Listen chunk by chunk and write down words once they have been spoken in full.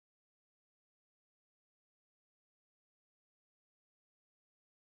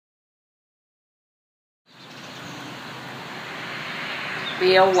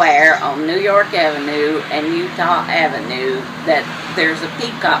be aware on New York Avenue and Utah Avenue that there's a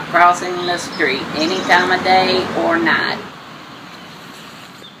peacock crossing the street any time of day or night.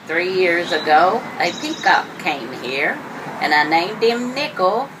 3 years ago, a peacock came here, and I named him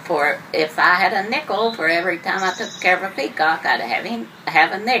Nickle, for if I had a nickel for every time I took care of a peacock, I'd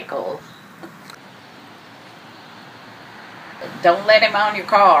have a nickel. Don't let him on your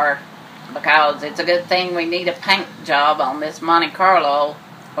car, because it's a good thing we need a paint job on this Monte Carlo,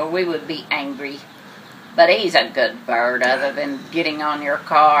 or we would be angry. But he's a good bird, other than getting on your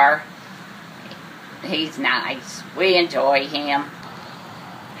car. He's nice. We enjoy him.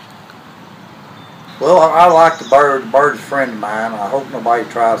 Well, I like the bird. The bird's a friend of mine. I hope nobody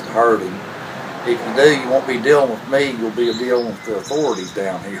tries to hurt him. If you do, you won't be dealing with me. You'll be dealing with the authorities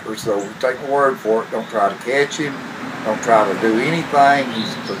down here. So take my word for it. Don't try to catch him. Don't try to do anything.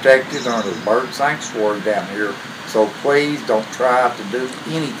 He's protected under the bird sanctuary down here. So please don't try to do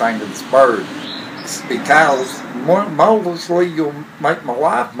anything to this bird. It's because mostly you'll make my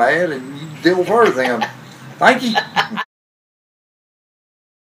wife mad and you deal with her then. Thank you.